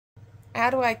How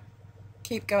do I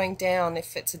keep going down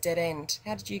if it's a dead end?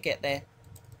 How did you get there?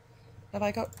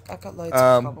 I've got loads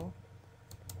of cobble.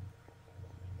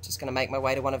 Just gonna make my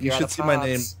way to one of You your other should see my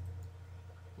name. paths.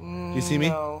 Do you see me?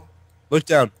 No. Look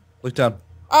down. Look down.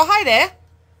 Oh, hi there.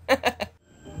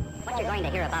 What you're going to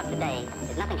hear about today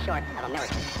is nothing short of a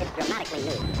miracle. It's dramatically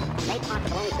new, made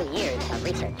possible only through years of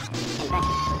research,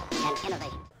 invention, and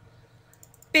innovation.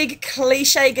 Big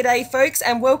cliche g'day, folks,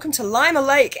 and welcome to Lima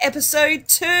Lake, episode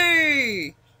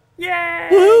 2. Yay!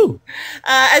 Woohoo!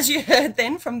 As you heard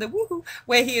then from the woohoo,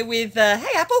 we're here with, hey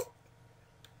Apple.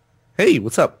 Hey,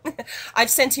 what's up? I've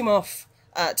sent him off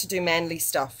to do manly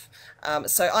stuff.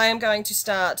 So I am going to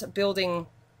start building...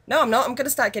 No, I'm not. I'm going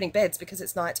to start getting beds because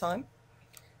it's night time.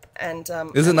 And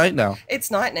Is it night now?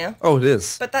 It's night now. Oh, it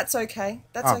is. But that's okay.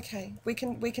 That's okay. We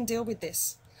can deal with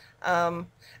this. A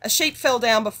sheep fell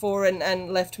down before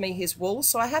and left me his wool,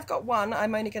 so I have got one.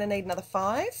 I'm only going to need another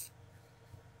 5.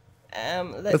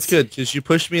 That's good, because you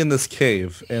pushed me in this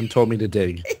cave and told me to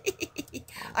dig.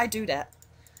 I do that.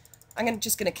 I'm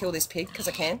just going to kill this pig because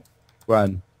I can.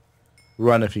 Run.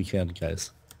 Run if you can,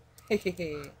 guys.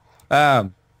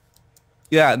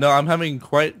 Yeah, no, I'm having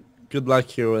quite good luck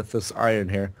here with this iron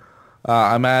here.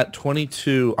 I'm at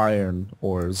 22 iron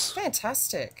ores.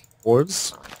 Fantastic.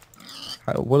 Ores?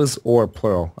 What is ore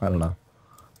plural? I don't know.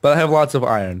 But I have lots of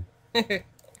iron.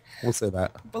 We'll say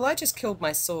that. Well, I just killed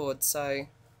my sword, so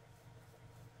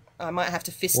I might have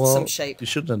to fist Well, some sheep. you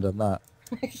shouldn't have done that.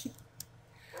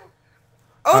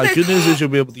 Oh, Good news is you'll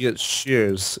be able to get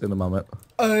shears in a moment.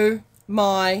 Oh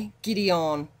my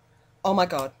Gideon. Oh my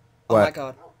god. Oh What? my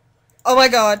god. Oh my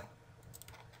god.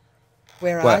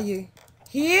 Where What? are you?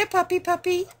 Here, puppy,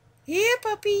 puppy. Here,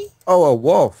 puppy. Oh, a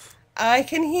wolf. I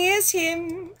can hears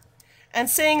him. And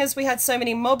seeing as we had so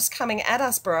many mobs coming at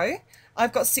us, bro,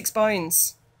 I've got 6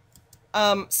 bones.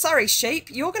 Sorry, sheep.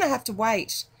 You're going to have to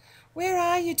wait. Where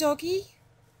are you, doggy?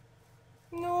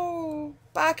 No.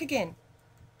 Bark again.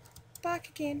 Bark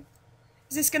again.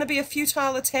 Is this going to be a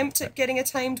futile attempt at getting a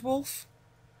tamed wolf?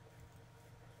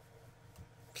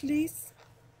 Please?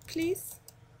 Please?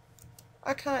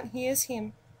 I can't hears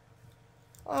him.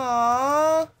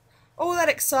 Ah, all that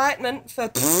excitement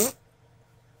for...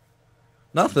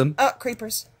 Nothing. Oh,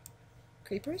 creepers.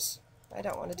 Creepers? I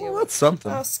don't want to deal Well, with... that's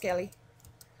something. Oh, skelly.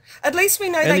 At least we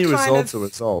know Any they kind result's of... a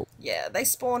result. Yeah, they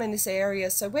spawn in this area,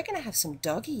 so we're going to have some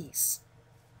doggies.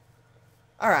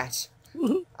 Alright.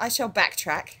 I shall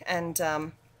backtrack and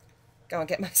go and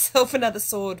get myself another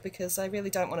sword because I really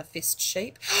don't want to fist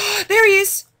sheep. There he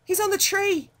is! He's on the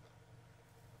tree!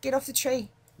 Get off the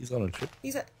tree. He's on a trip.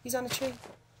 He's on a tree.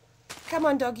 Come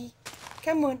on, doggy.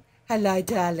 Come on. Hello,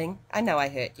 darling. I know I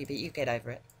hurt you, but you get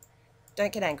over it.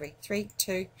 Don't get angry. 3,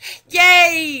 2...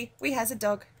 Yay! We has a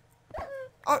dog.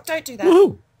 Oh, don't do that.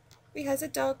 Woohoo! We has a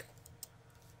dog.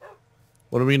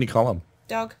 What are we going to call him?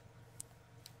 Dog.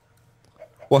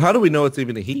 Well, how do we know it's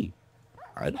even a he?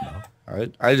 I don't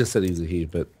know. I just said he's a he,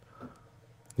 but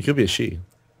it could be a she.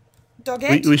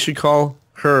 Dogette? We should call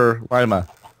her Lima.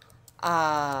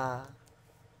 Ah.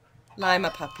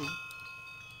 Lima puppy.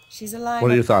 She's a Lima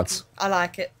What are your puppy. thoughts? I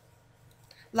like it.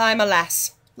 Lima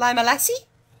lass. Lima lassie?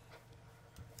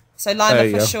 So Lima There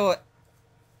you for go. short.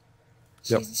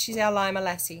 Yep. She's our Lima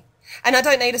lassie. And I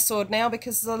don't need a sword now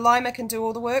because the Lima can do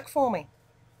all the work for me.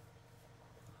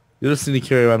 You just need to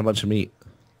carry around a bunch of meat.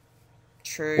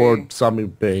 True. Or zombie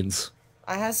brains.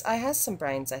 I has some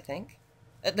brains, I think.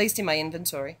 At least in my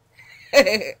inventory.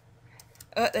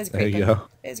 Oh, there's a There creeper. you go.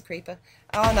 There's a creeper.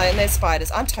 Oh no, and there's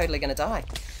spiders. I'm totally going to die.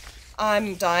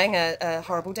 I'm dying a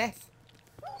horrible death.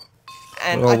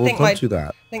 And Well, I think don't do that.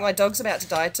 I think my dog's about to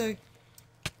die too.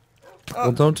 Oh,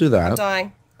 Well, don't do I'm that.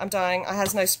 dying. I'm dying. I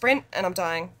has no sprint and I'm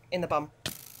dying in the bum.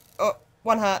 Oh,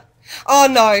 1 heart. Oh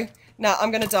no. No,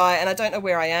 I'm going to die and I don't know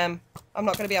where I am. I'm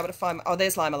not going to be able to find... Oh,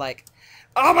 there's Lima Lake.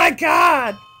 Oh my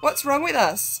god! What's wrong with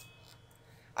us?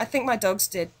 I think my dog's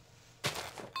dead.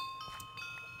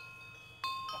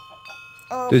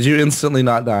 Oh, Did you instantly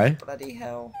not die? bloody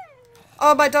hell.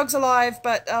 Oh, my dog's alive,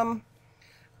 but,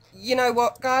 you know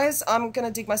what, guys? I'm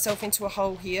gonna dig myself into a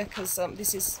hole here, because,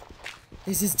 this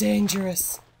is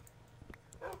dangerous.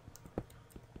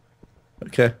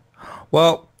 Okay.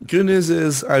 Well, good news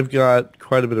is I've got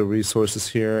quite a bit of resources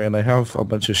here, and I have a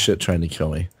bunch of shit trying to kill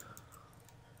me.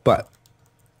 But,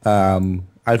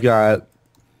 I've got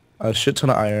a shit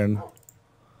ton of iron.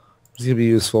 It's going to be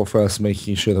useful for us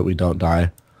making sure that we don't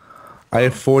die. I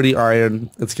have 40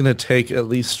 iron. It's going to take at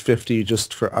least 50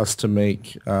 just for us to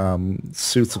make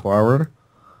suits of armor,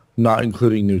 not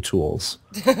including new tools.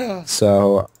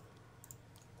 So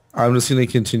I'm just going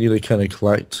to continue to kind of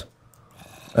collect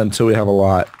until we have a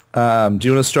lot. Do you want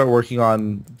to start working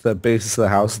on the basis of the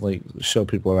house and like show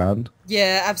people around?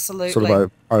 Yeah, absolutely. Sort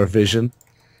of our vision.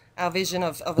 Our vision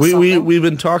of a We something. we've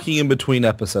been talking in between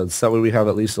episodes, so that way we have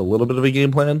at least a little bit of a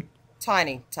game plan.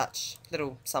 Tiny touch,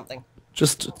 little something.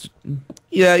 Just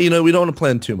yeah, we don't want to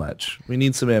plan too much. We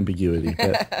need some ambiguity.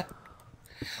 But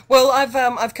Well,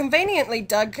 I've conveniently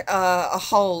dug a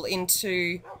hole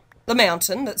into the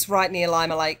mountain that's right near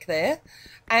Lima Lake there,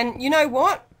 and you know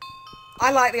what?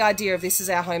 I like the idea of this as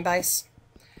our home base.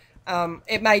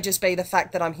 It may just be the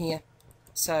fact that I'm here,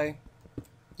 so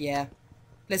yeah,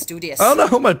 let's do this. oh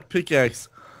no, my pickaxe!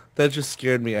 That just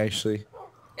scared me actually.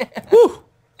 Woo!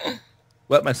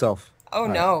 Wet myself. Oh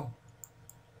no,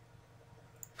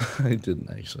 I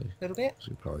didn't actually. a little bit,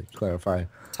 Should probably clarify.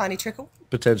 tiny trickle.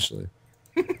 Potentially.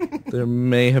 There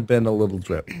may have been a little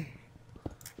drip.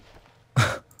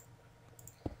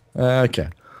 Okay.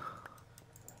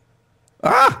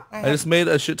 Ah! I just made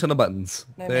a shit ton of buttons.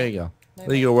 No, there mate. you go. No,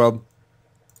 There you go, world.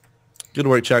 Good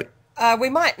work, Chuck. We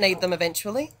might need them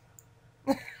eventually.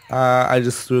 I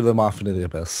just threw them off into the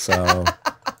abyss, so...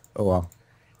 oh well.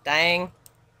 Dang.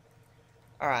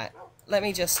 All right, let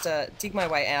me just dig my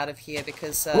way out of here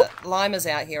because Lima's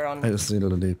out here on. I just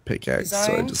needed a new pickaxe, so I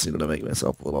Zone. just needed to make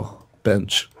myself a little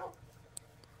bench.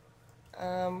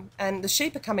 And the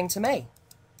sheep are coming to me.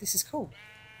 This is cool.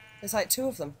 There's like 2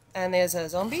 of them. And there's a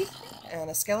zombie and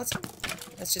a skeleton.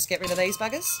 Let's just get rid of these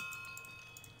buggers.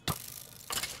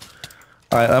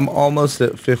 Alright, I'm almost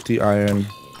at 50 iron.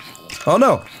 Oh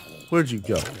no! Where'd you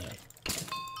go?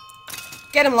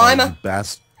 Get him, Lima!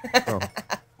 Bastard. Oh,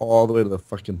 all the way to the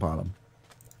fucking bottom.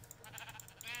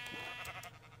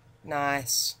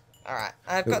 Nice. Alright,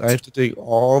 I've got... I have to dig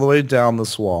all the way down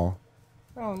this wall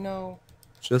Oh, no.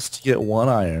 just to get 1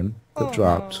 iron that Oh,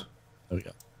 dropped. There we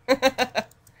go.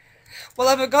 Well,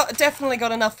 I've definitely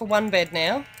got enough for 1 bed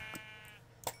now.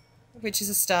 Which is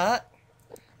a start.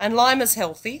 And Lima's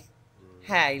healthy.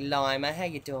 Hey, Lima, how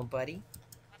you doing, buddy?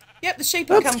 Yep, the sheep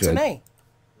have That's come to good. me.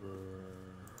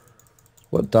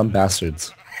 What dumb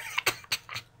bastards.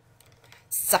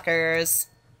 Suckers.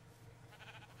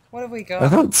 What have we I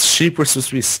got? thought sheep were supposed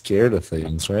to be scared of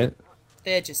things, right?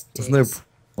 They're just Isn't there, dicks.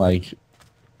 like,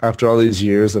 after all these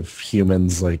years of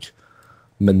humans, like,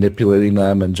 manipulating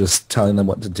them and just telling them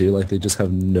what to do, like, they just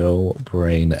have no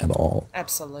brain at all.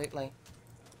 Absolutely.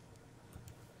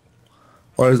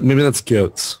 Or maybe that's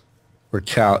goats. Or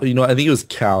cow. I think it was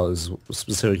cows,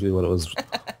 specifically what it was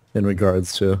in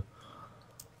regards to.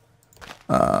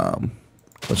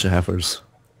 Bunch of heifers.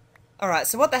 Alright,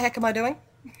 so what the heck am I doing?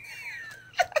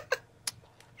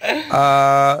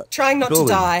 Trying not building.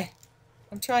 to die.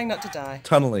 I'm trying not to die.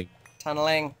 Tunneling.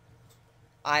 Tunneling.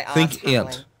 I are Think tunneling.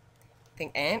 ant.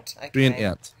 Think ant? Okay. Be an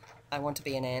ant. I want to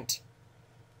be an ant.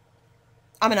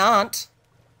 I'm an aunt.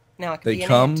 Now I can They be an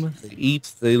come, ant. they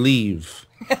eat, they leave.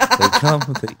 They come,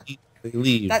 they eat, they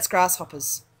leave. That's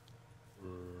grasshoppers.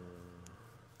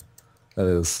 That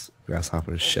is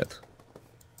grasshopper shit.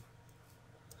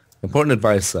 Important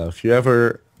advice though, if you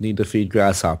ever need to feed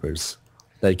grasshoppers,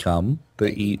 they come, they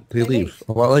eat, they leave.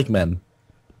 A lot like men.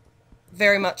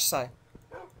 Very much so.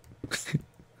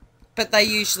 But they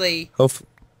usually Hope-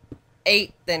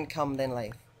 eat, then come, then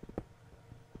leave.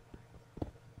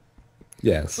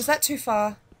 yes. Was that too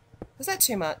far? Was that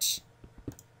too much?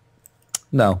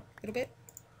 No. A little bit?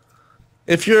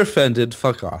 If you're offended,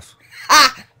 fuck off.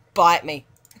 Ah! Bite me.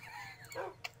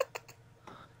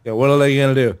 Yeah, what are they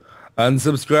gonna do?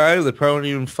 Unsubscribe? They probably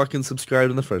wouldn't even fucking subscribe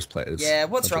in the first place. Yeah,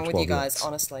 what's After wrong with you 12 guys, minutes.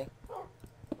 honestly?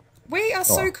 We are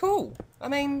so Oh. cool. I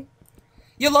mean,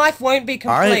 your life won't be I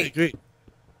complete. agree.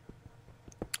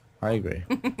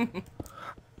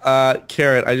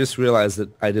 Carrot, I just realized that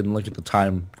I didn't look at the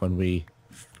time when we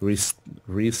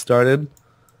restarted.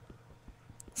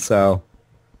 So,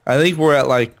 I think we're at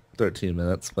like 13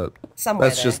 minutes, but Somewhere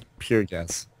that's there. just pure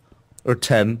guess. Or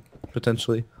 10,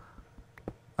 potentially.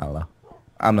 I don't know.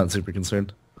 I'm not super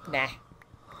concerned. Nah.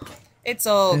 It's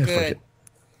all Yeah, fuck good. it.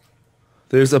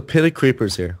 There's a pit of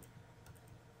creepers here.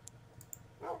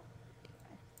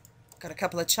 Got a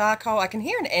couple of charcoal. I can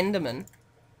hear an Enderman.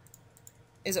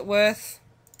 Is it worth...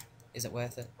 Is it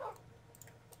worth it?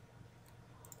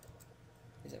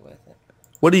 Is it worth it?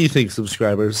 What do you think,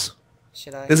 subscribers?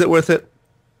 Should I? Is it worth it?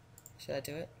 Should I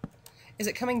do it? Is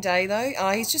it coming day though?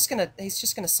 Oh, he's just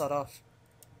gonna sod off.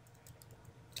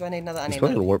 Do I need another? I He's need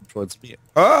probably another. gonna warp towards me.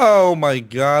 Oh my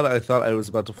god, I thought I was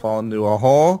about to fall into a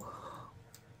hole.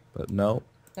 But no.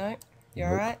 No, you're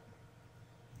Nope. alright.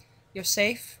 You're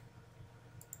safe.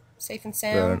 Safe and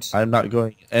There- sound. I'm not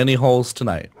going any holes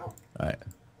tonight. Alright.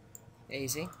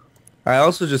 Easy. I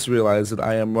also just realized that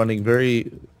I am running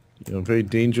very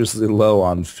dangerously low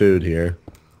on food here.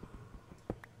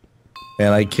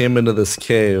 And I came into this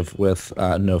cave with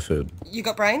no food. You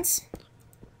got brains?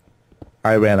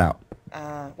 I ran out.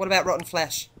 What about rotten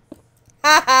flesh?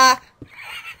 Ha ha!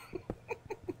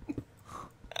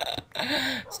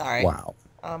 Sorry. Wow.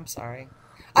 I'm sorry.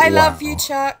 I love you,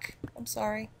 Chuck. I'm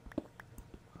sorry.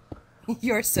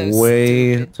 You're so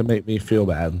Way stupid. to make me feel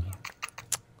bad.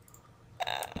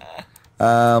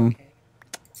 Okay.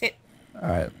 Sit.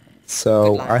 Alright.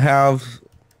 So Good luck. I have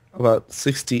about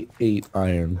 68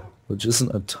 iron, which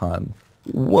isn't a ton.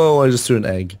 Whoa, I just threw an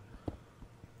egg.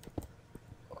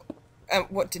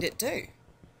 What did it do?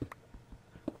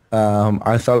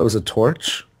 I thought it was a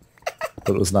torch,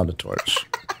 but it was not a torch.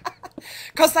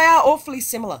 Because they are awfully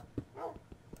similar.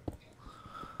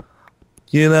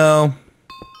 You know,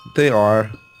 they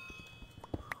are.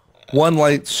 One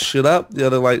lights shit up, the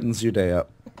other lightens your day up.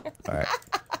 Alright.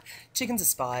 Chickens are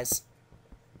spies.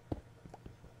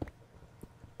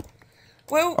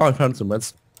 Well, Oh, I found some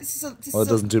reds. this is Well, it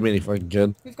doesn't do me any fucking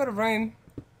good. we've got a room.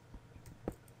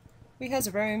 We has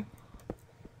a room.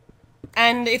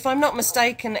 And if I'm not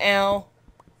mistaken, our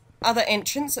other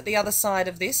entrance at the other side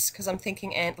of this, because I'm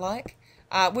thinking ant-like,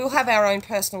 we'll have our own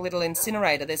personal little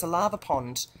incinerator. There's a lava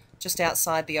pond just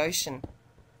outside the ocean.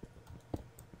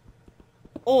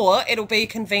 Or it'll be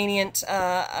convenient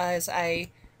as a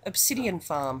obsidian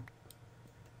farm.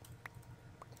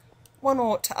 One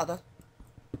or t'other.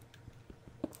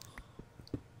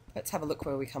 Let's have a look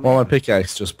where we come Well, my out.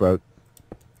 pickaxe just broke.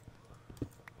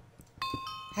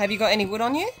 Have you got any wood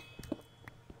on you?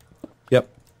 Yep.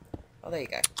 Oh, there you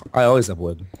go. I always have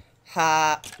wood.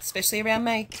 Ha! Especially around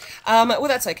me. Well,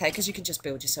 that's okay, because you can just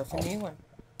build yourself a new one.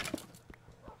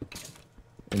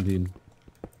 Indeed.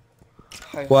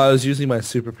 Ho. Well, I was using my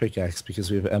super pickaxe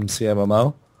because we have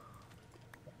MCMMO.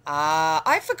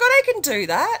 I forgot I can do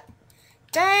that.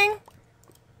 Dang.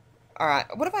 Alright,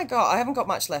 what have I got? I haven't got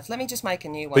much left. Let me just make a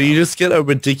new one. But you just get a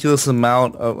ridiculous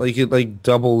amount of, like, it like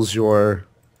doubles your,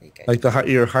 There you go. like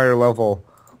your higher level.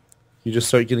 You just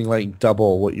start getting like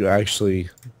double what you actually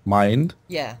mined.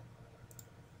 Yeah.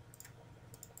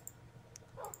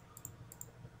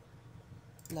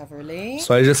 Lovely.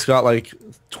 So I just got like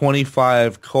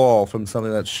 25 coal from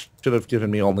something that should have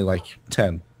given me only like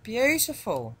 10.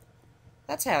 Beautiful.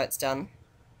 That's how it's done.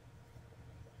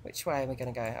 Which way are we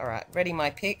going to go? Alright, ready my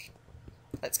pick.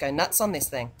 Let's go nuts on this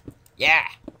thing. Yeah!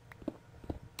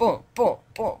 Boom, boom,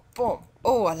 boom, boom.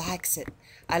 Oh, I likes it.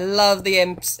 I love the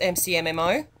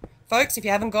MCMMO. Folks, if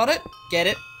you haven't got it, get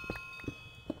it.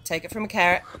 Take it from a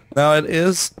carrot. Now it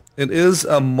is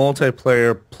a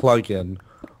multiplayer plugin,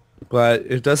 but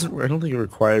it doesn't. I don't think it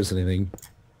requires anything.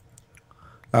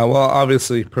 Well,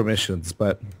 obviously permissions,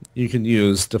 but you can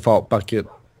use default bucket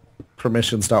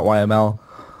permissions.yml.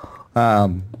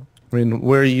 I mean,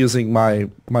 we're using my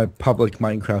public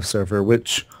Minecraft server,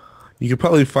 which you could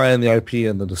probably find the IP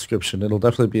in the description. It'll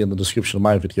definitely be in the description of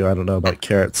my video. I don't know about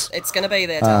carrots. It's going to be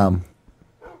there, Tom.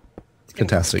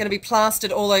 Fantastic. It's going to be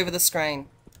plastered all over the screen.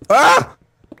 Ah!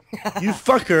 You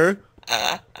fucker!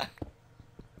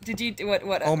 Did you do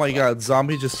what? Oh my god,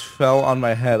 zombie just fell on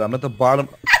my head. I'm at the bottom.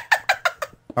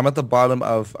 I'm at the bottom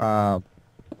of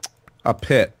a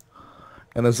pit,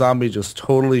 and a zombie just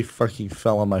totally fucking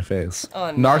fell on my face.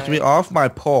 Oh, no. Knocked me off my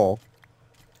pole.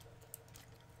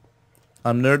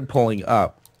 I'm nerd pulling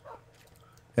up,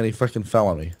 and he fucking fell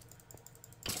on me.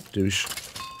 Douche.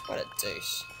 What a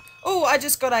douche. Oh, I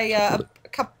just got a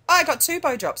cup. I got 2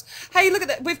 bow drops. Hey, look at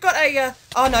that. We've got a,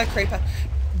 oh no, creeper.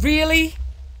 Really?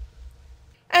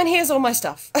 And here's all my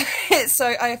stuff.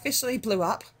 So I officially blew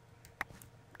up.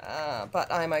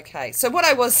 But I'm okay. So what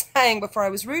I was saying before I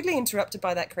was rudely interrupted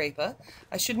by that creeper,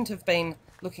 I shouldn't have been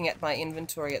looking at my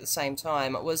inventory at the same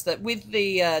time, was that with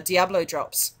the Diablo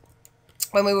drops,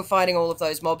 when we were fighting all of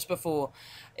those mobs before,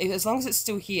 as long as it's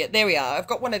still here, there we are. I've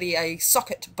got one of a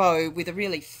socket bow with a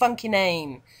really funky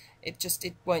name. It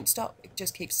won't stop. It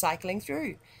just keeps cycling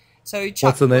through. So Chuck,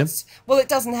 What's the name? Well, it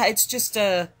doesn't have, it's just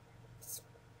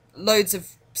loads of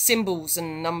symbols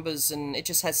and numbers, and it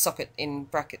just has socket in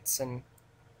brackets, and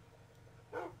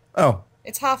Oh.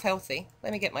 it's half healthy.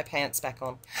 Let me get my pants back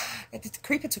on. The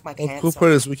creeper took my Well, the pants cool off.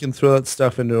 part is we can throw that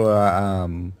stuff into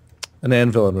an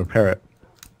anvil and repair it.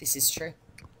 This is true.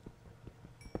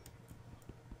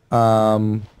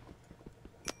 I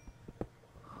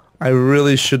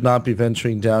really should not be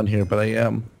venturing down here, but I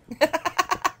am.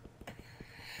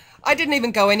 I didn't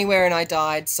even go anywhere and I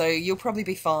died, so you'll probably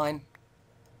be fine.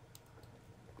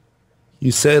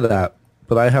 You say that,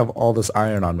 but I have all this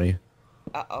iron on me.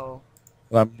 Uh-oh.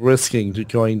 And I'm risking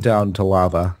going down to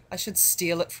lava. I should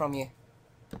steal it from you.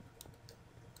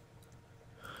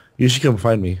 You should come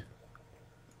find me.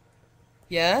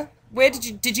 Yeah? Where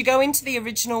did you go into the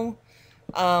original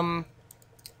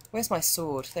Where's my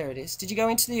sword? There it is. Did you go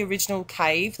into the original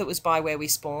cave that was by where we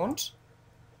spawned?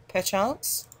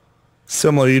 Perchance?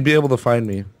 Similar, you'd be able to find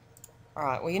me.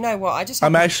 Alright, well, you know what?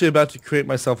 I'm actually about to create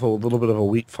myself a little bit of a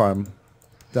wheat farm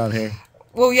down here.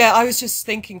 Well, yeah, I was just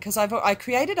thinking, because I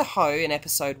created a hoe in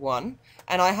episode 1,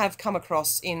 and I have come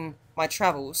across in my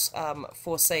travels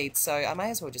 4 seeds, so I may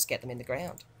as well just get them in the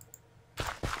ground.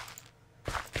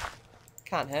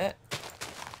 Can't hurt.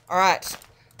 Alright,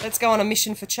 let's go on a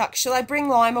mission for Chuck. Shall I bring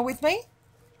Lima with me?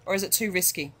 Or is it too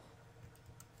risky?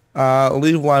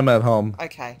 Leave Lima at home.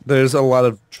 Okay. There's a lot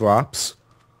of drops.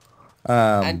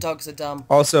 And dogs are dumb.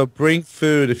 Also, bring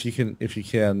food if you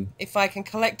can. If I can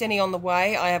collect any on the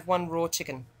way, I have 1 raw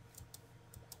chicken.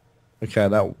 Okay,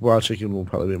 that raw chicken will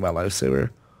probably be my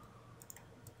lifesaver.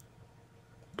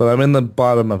 But I'm in the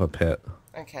bottom of a pit.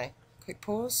 Okay. Quick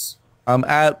pause. I'm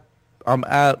at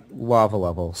lava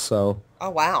level, so. Oh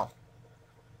wow.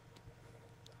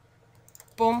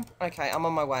 Boom. Okay, I'm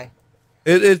on my way.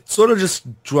 It sort of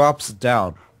just drops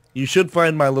down. You should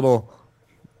find my little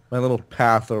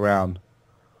path around.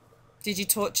 Did you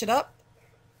torch it up?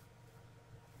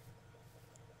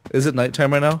 Is it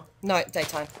nighttime right now? No,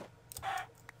 daytime.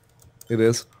 It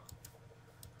is.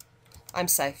 I'm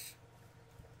safe.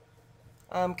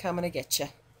 I'm coming to get you.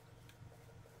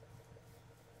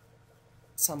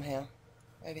 Somehow.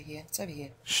 Over here. It's over here.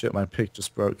 Shit, my pick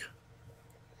just broke.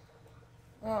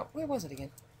 Where was it again?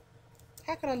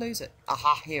 How could I lose it?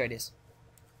 Aha, here it is.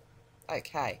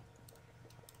 Okay.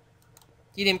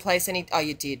 You didn't place any... Oh,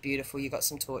 you did. Beautiful. You got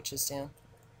some torches down.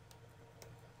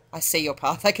 I see your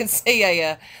path. I can see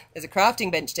there's a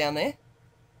crafting bench down there.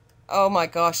 Oh my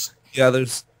gosh. Yeah,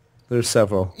 there's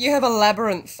several. You have a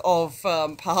labyrinth of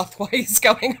pathways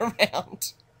going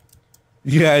around.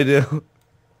 Yeah, I do.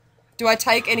 Do I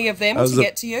take any of them to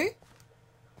get to you?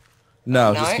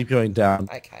 No, No? just keep going down.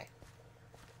 Okay.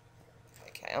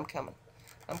 Okay, I'm coming.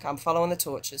 I'm following the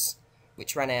torches,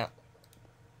 which ran out.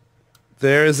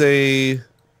 There's a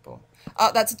Boom.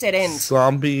 Oh, that's a dead end.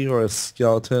 zombie or a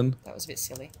skeleton. That was a bit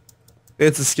silly.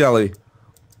 It's a skelly.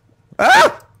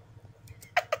 Ah!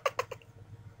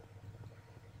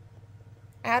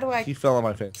 How do I He fell on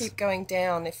my face. keep going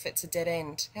down if it's a dead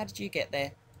end? How did you get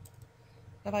there?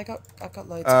 I've got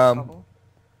loads of trouble.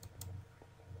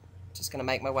 Just gonna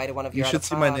make my way to one of You your should other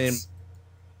see my name. paths.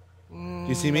 Do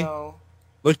you see me? No.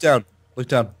 Look down. Look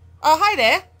down. Oh, hi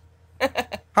there.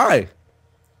 Hi.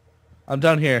 I'm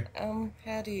down here.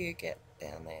 How do you get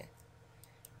down there?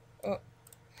 Oh.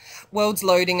 World's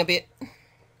loading a bit.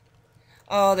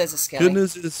 Oh, there's a skelly. Good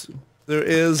news is there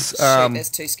is Shoot, there's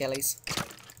 2 skellies.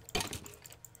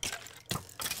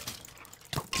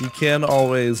 you can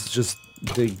always just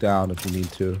dig down if you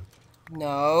need to.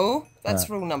 No, that's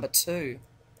rule number 2.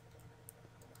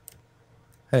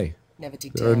 Hey, Never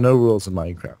dig there are down. no rules in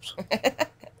Minecraft.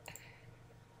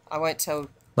 I won't tell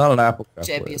Not on Applecraft.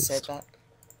 Jeb at you least. said that.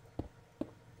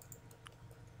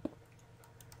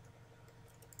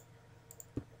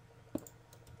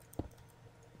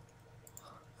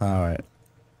 Alright.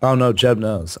 Oh no, Jeb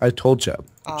knows. I told Jeb.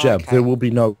 Oh, Jeb, okay. there will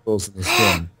be no rules in this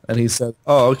game. And he said,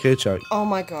 oh, okay, Chuck. Oh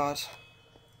my god.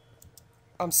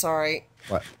 I'm sorry.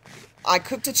 What? I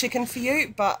cooked a chicken for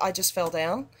you, but I just fell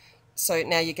down. So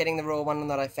now you're getting the raw one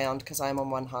that I found because I am on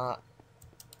 1 heart.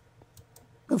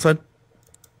 That's fine.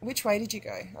 Which way did you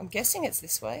go? I'm guessing it's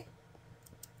this way.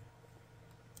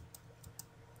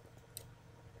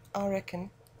 I reckon.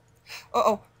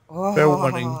 Uh-oh. Oh. Fair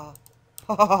warning.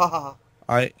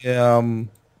 I am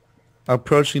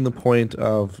approaching the point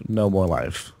of no more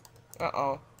life.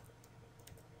 Uh-oh.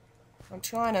 I'm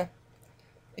trying to...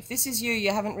 If this is you,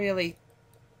 you haven't really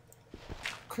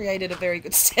created a very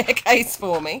good staircase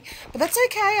for me. But that's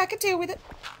okay, I can deal with it.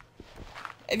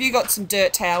 Have you got some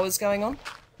dirt towers going on?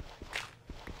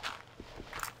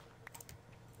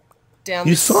 Down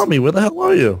You this... saw me. Where the hell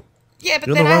are you? Yeah, but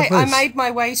You're in then the wrong I place. made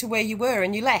my way to where you were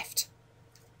and you left.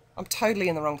 I'm totally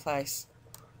in the wrong place.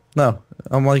 No,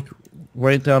 I'm like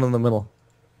right down in the middle.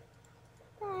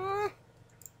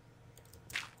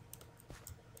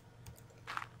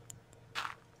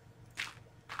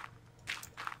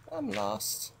 I'm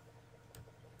lost.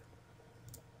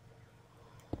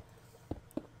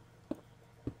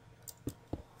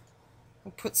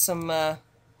 We'll put some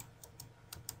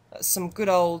good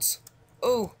old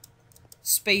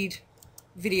speed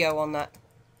video on that.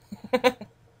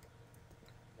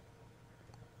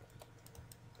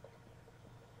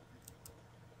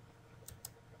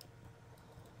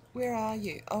 Where are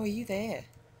you? Oh, are you there?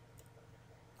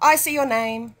 I see your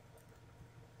name.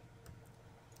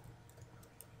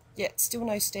 Yeah, still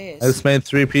no stairs. I just made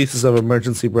 3 pieces of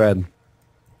emergency bread.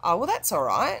 Oh, well, that's all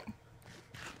right.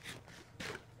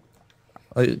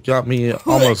 It got me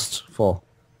almost full.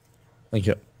 Thank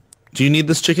you. Do you need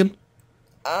this chicken?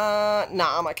 Nah,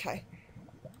 I'm okay.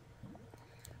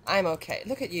 I'm okay.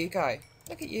 Look at you go.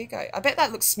 Look at you go. I bet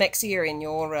that looks smexier in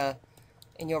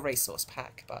your resource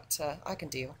pack, but I can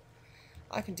deal.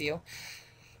 I can deal.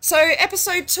 So,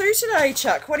 episode 2 today,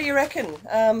 Chuck. What do you reckon?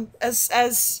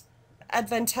 As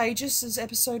advantageous as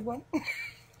episode 1?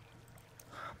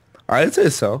 I'd say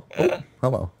so. Oh,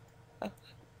 hello.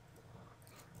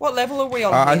 What level are we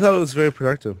on? I thought it was very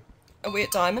productive. Are we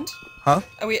at diamond? Huh?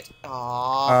 Are we at?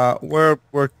 Aww.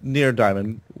 We're near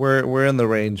diamond. We're in the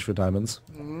range for diamonds,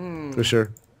 for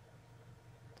sure.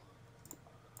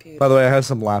 Beautiful. By the way, I have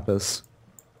some lapis.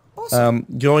 Awesome.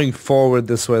 Going forward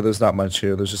this way, there's not much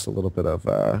here. There's just a little bit of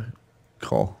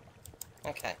coal.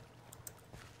 Okay.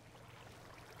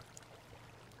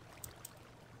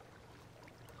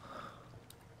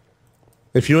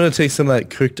 If you want to take some of that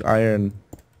cooked iron,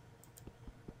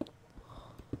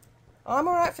 I'm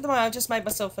alright for the moment. I just made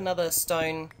myself another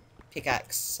stone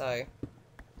pickaxe, so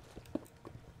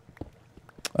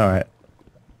all right.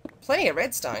 plenty of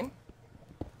redstone.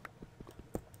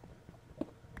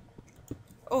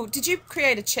 Oh, did you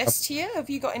create a chest here? Have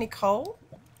you got any coal?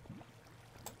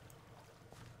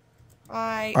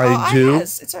 I do. I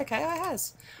has. It's okay. I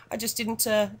has. I just didn't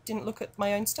look at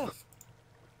my own stuff.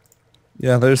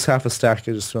 Yeah, there's half a stack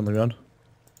I just threw on the ground.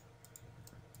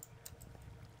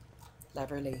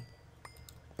 Lovely.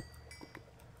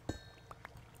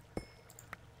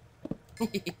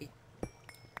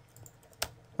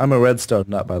 I'm a redstone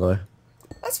nut, by the way.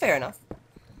 That's fair enough.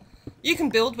 You can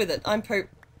build with it. I'm poop.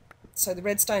 So the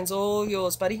redstone's all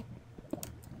yours, buddy.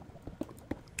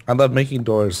 I love making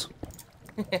doors.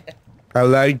 I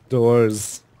like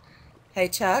doors. Hey,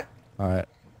 Chuck. All right.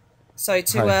 So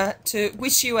Hi. To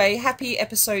wish you a happy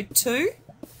episode 2,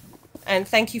 and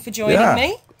thank you for joining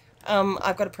me.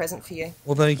 I've got a present for you.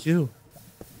 Well, thank you.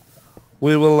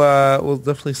 We will we'll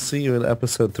definitely see you in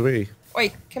episode 3.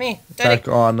 Oi, come here. Back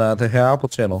on the Hey Apple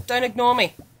channel. Don't ignore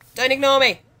me. Don't ignore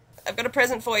me. I've got a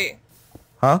present for you.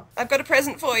 Huh? I've got a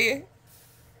present for you.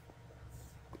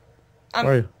 Where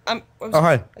are you? Oh,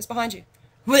 hi. It's behind you.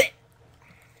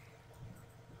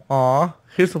 Aw,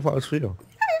 here's some flowers for you.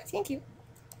 Oh, thank you.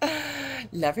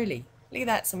 Lovely. Look at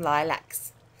that, some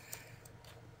lilacs.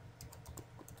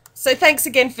 So thanks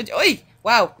again for... Oi!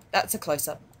 Wow, that's a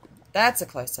close-up. That's a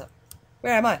close-up.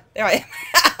 Where am I? There I am.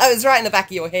 I was right in the back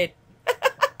of your head.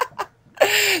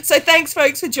 So thanks,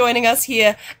 folks, for joining us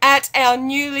here at our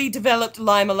newly developed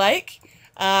Lima Lake.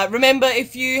 Remember,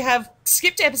 if you have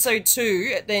skipped episode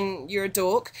 2, then you're a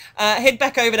dork. Head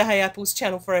back over to Hey Apple's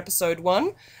channel for episode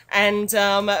 1. And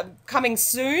coming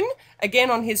soon,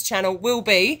 again on his channel, will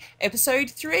be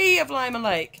episode 3 of Lima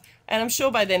Lake. And I'm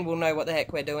sure by then we'll know what the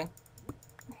heck we're doing.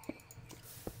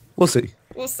 We'll see.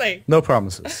 We'll see. No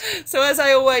promises. So as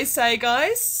I always say,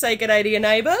 guys, say g'day to your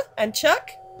neighbour. And Chuck?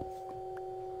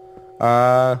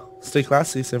 Stay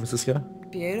classy, San Francisco.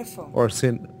 Beautiful. Or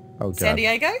San... Oh, God. San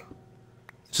Diego?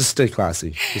 Just stay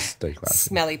classy. Just stay classy.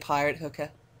 Smelly pirate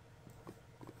hooker.